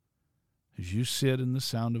 as you sit in the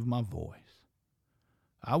sound of my voice,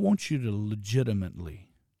 I want you to legitimately,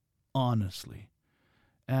 honestly,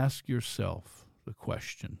 ask yourself the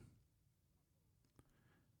question,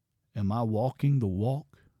 am I walking the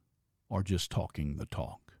walk or just talking the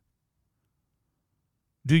talk?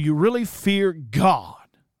 Do you really fear God?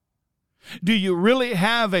 Do you really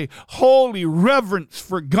have a holy reverence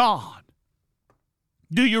for God?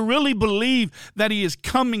 Do you really believe that he is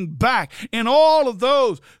coming back? And all of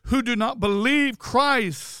those who do not believe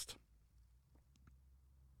Christ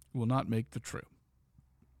will not make the trip.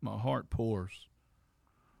 My heart pours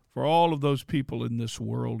for all of those people in this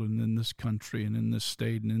world and in this country and in this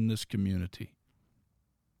state and in this community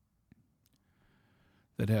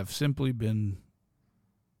that have simply been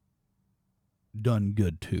done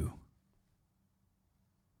good to.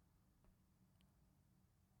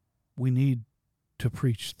 We need to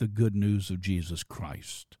preach the good news of Jesus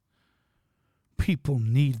Christ. People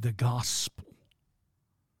need the gospel.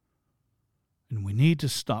 And we need to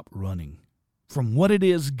stop running from what it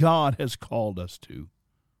is God has called us to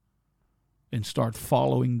and start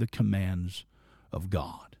following the commands of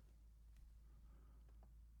God.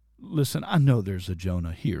 Listen, I know there's a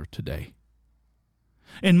Jonah here today.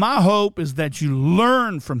 And my hope is that you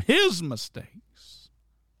learn from his mistakes.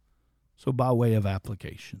 So by way of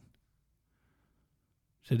application,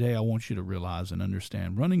 today I want you to realize and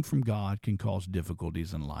understand running from God can cause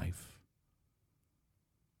difficulties in life.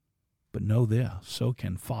 But know this, so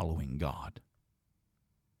can following God.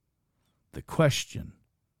 The question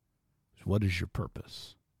is, what is your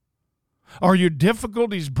purpose? Are your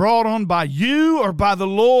difficulties brought on by you or by the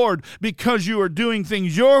Lord because you are doing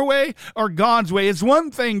things your way or God's way? It's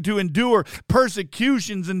one thing to endure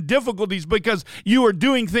persecutions and difficulties because you are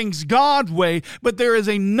doing things God's way, but there is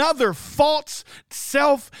another false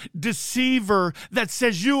self-deceiver that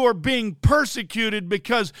says you are being persecuted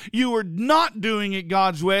because you are not doing it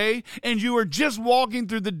God's way and you are just walking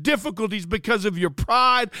through the difficulties because of your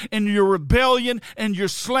pride and your rebellion and your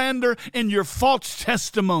slander and your false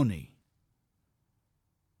testimony.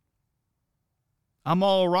 I'm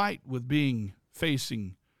all right with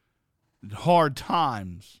facing hard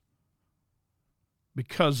times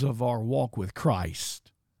because of our walk with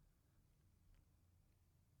Christ.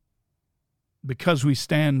 Because we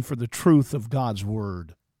stand for the truth of God's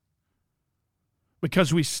word.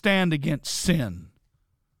 Because we stand against sin.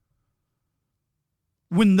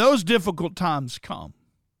 When those difficult times come,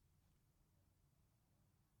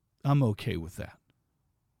 I'm okay with that.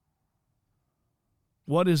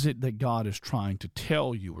 What is it that God is trying to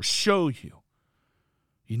tell you or show you?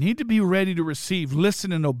 You need to be ready to receive,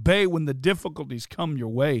 listen, and obey when the difficulties come your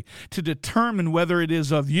way to determine whether it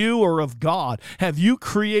is of you or of God. Have you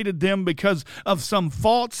created them because of some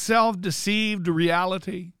false, self-deceived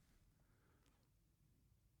reality?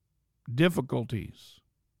 Difficulties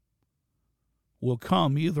will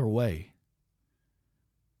come either way.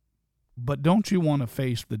 But don't you want to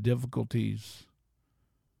face the difficulties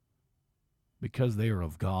because they are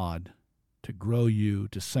of God, to grow you,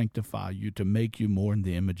 to sanctify you, to make you more in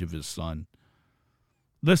the image of His Son?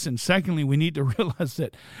 Listen, secondly, we need to realize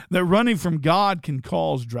that running from God can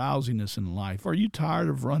cause drowsiness in life. Are you tired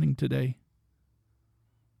of running today?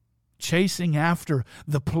 Chasing after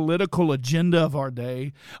the political agenda of our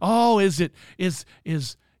day? Oh, is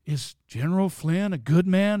General Flynn a good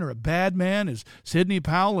man or a bad man? Is Sidney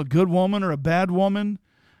Powell a good woman or a bad woman?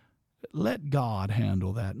 Let God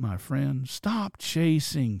handle that, my friend. Stop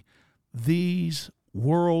chasing these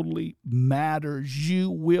worldly matters. You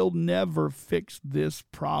will never fix this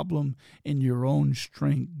problem in your own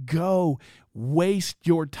strength. Go, waste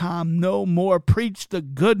your time no more. Preach the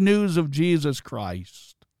good news of Jesus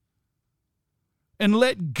Christ. And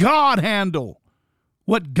let God handle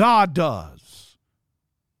what God does.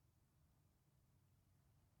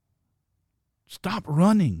 Stop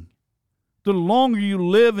running. The longer you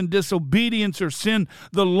live in disobedience or sin,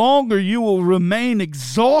 the longer you will remain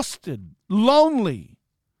exhausted, lonely.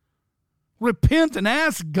 Repent and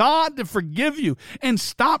ask God to forgive you, and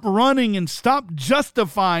stop running and stop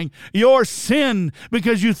justifying your sin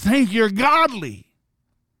because you think you're godly.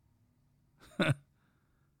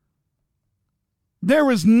 There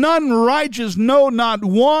is none righteous, no, not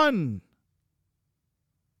one.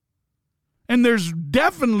 And there's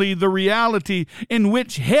definitely the reality in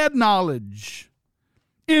which head knowledge,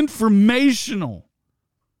 informational,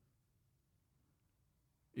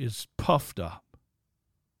 is puffed up.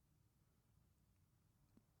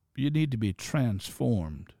 You need to be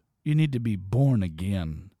transformed. You need to be born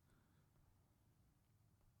again.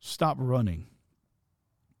 Stop running.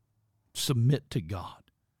 Submit to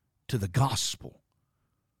God, to the gospel.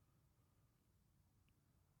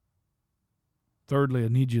 Thirdly, I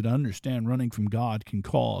need you to understand running from God can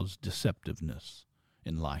cause deceptiveness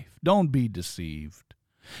in life. Don't be deceived.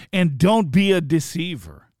 And don't be a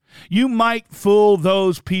deceiver. You might fool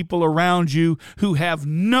those people around you who have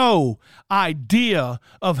no idea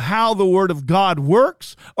of how the Word of God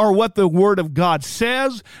works or what the Word of God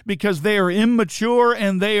says, because they are immature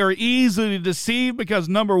and they are easily deceived because,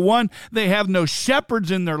 number one, they have no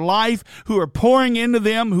shepherds in their life who are pouring into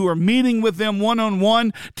them, who are meeting with them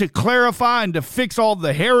one-on-one to clarify and to fix all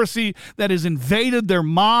the heresy that has invaded their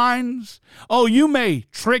minds. Oh, you may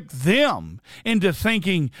trick them into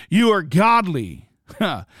thinking you are godly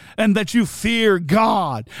and that you fear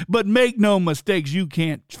God. But make no mistakes, you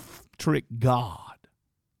can't trick God.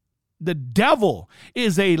 The devil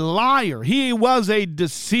is a liar. He was a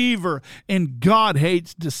deceiver, and God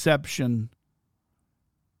hates deception.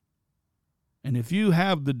 And if you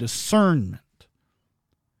have the discernment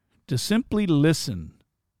to simply listen,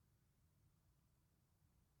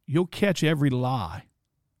 you'll catch every lie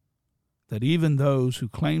that even those who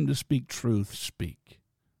claim to speak truth speak.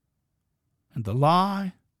 And the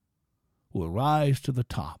lie will rise to the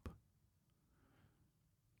top.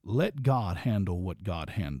 Let God handle what God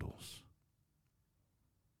handles.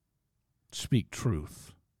 Speak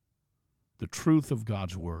truth, the truth of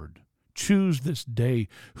God's word. Choose this day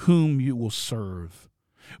whom you will serve.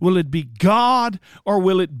 Will it be God or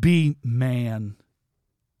will it be man?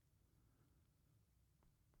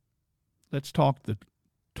 Let's talk the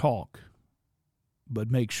talk,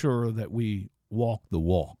 but make sure that we walk the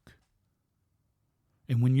walk.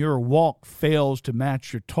 And when your walk fails to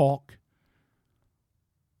match your talk,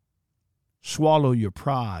 swallow your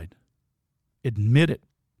pride. Admit it.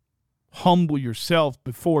 Humble yourself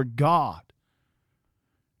before God.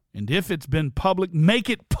 And if it's been public, make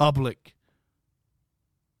it public.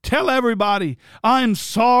 Tell everybody, I'm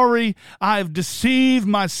sorry, I've deceived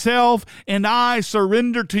myself, and I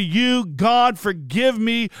surrender to you. God, forgive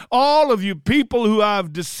me. All of you people who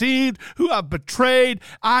I've deceived, who I've betrayed,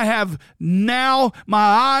 I have now, my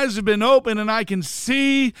eyes have been opened, and I can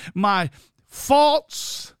see my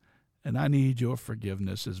faults, and I need your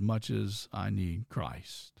forgiveness as much as I need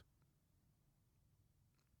Christ.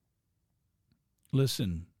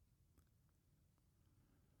 Listen.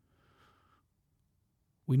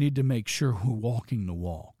 We need to make sure we're walking the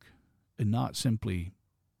walk and not simply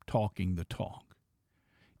talking the talk.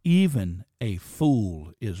 Even a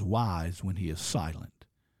fool is wise when he is silent.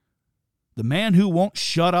 The man who won't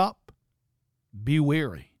shut up, be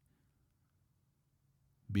weary.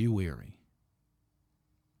 Be weary.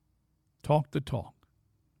 Talk the talk,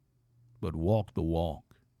 but walk the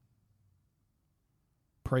walk.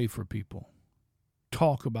 Pray for people.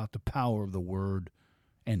 Talk about the power of the Word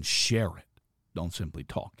and share it. Don't simply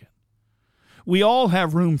talk it. We all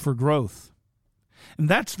have room for growth. And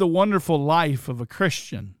that's the wonderful life of a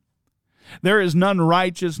Christian. There is none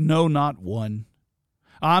righteous, no, not one.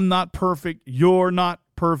 I'm not perfect. You're not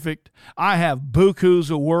perfect. I have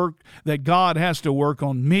bukus of work that God has to work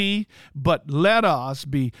on me, but let us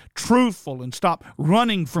be truthful and stop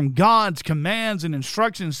running from God's commands and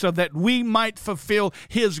instructions so that we might fulfill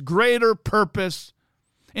His greater purpose.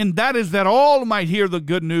 And that is that all might hear the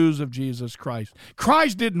good news of Jesus Christ.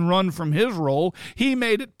 Christ didn't run from His role. He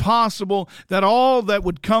made it possible that all that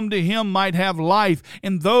would come to Him might have life.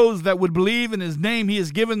 And those that would believe in His name, He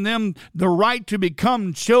has given them the right to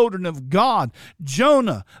become children of God.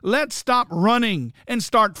 Jonah, let's stop running and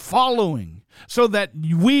start following, so that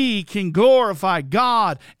we can glorify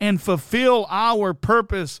God and fulfill our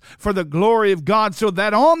purpose for the glory of God, so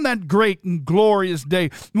that on that great and glorious day,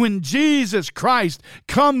 when Jesus Christ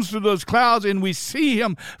comes through those clouds and we see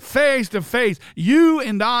Him face to face, you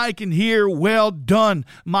and I can hear, "Well done,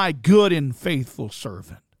 my good and faithful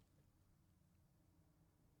servant."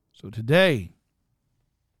 So today,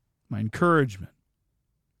 my encouragement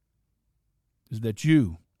is that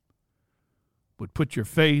you would put your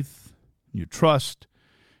faith, you trust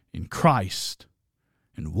in Christ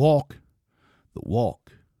and walk the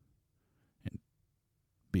walk and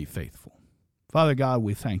be faithful. Father God,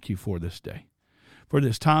 we thank You for this day. For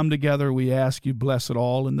this time together, we ask You bless it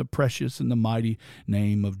all in the precious and the mighty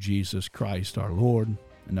name of Jesus Christ, our Lord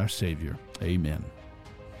and our Savior. Amen.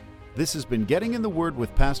 This has been Getting in the Word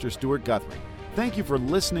with Pastor Stuart Guthrie. Thank you for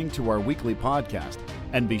listening to our weekly podcast.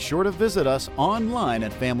 And be sure to visit us online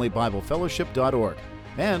at FamilyBibleFellowship.org.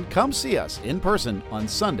 And come see us in person on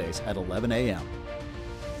Sundays at 11 a.m.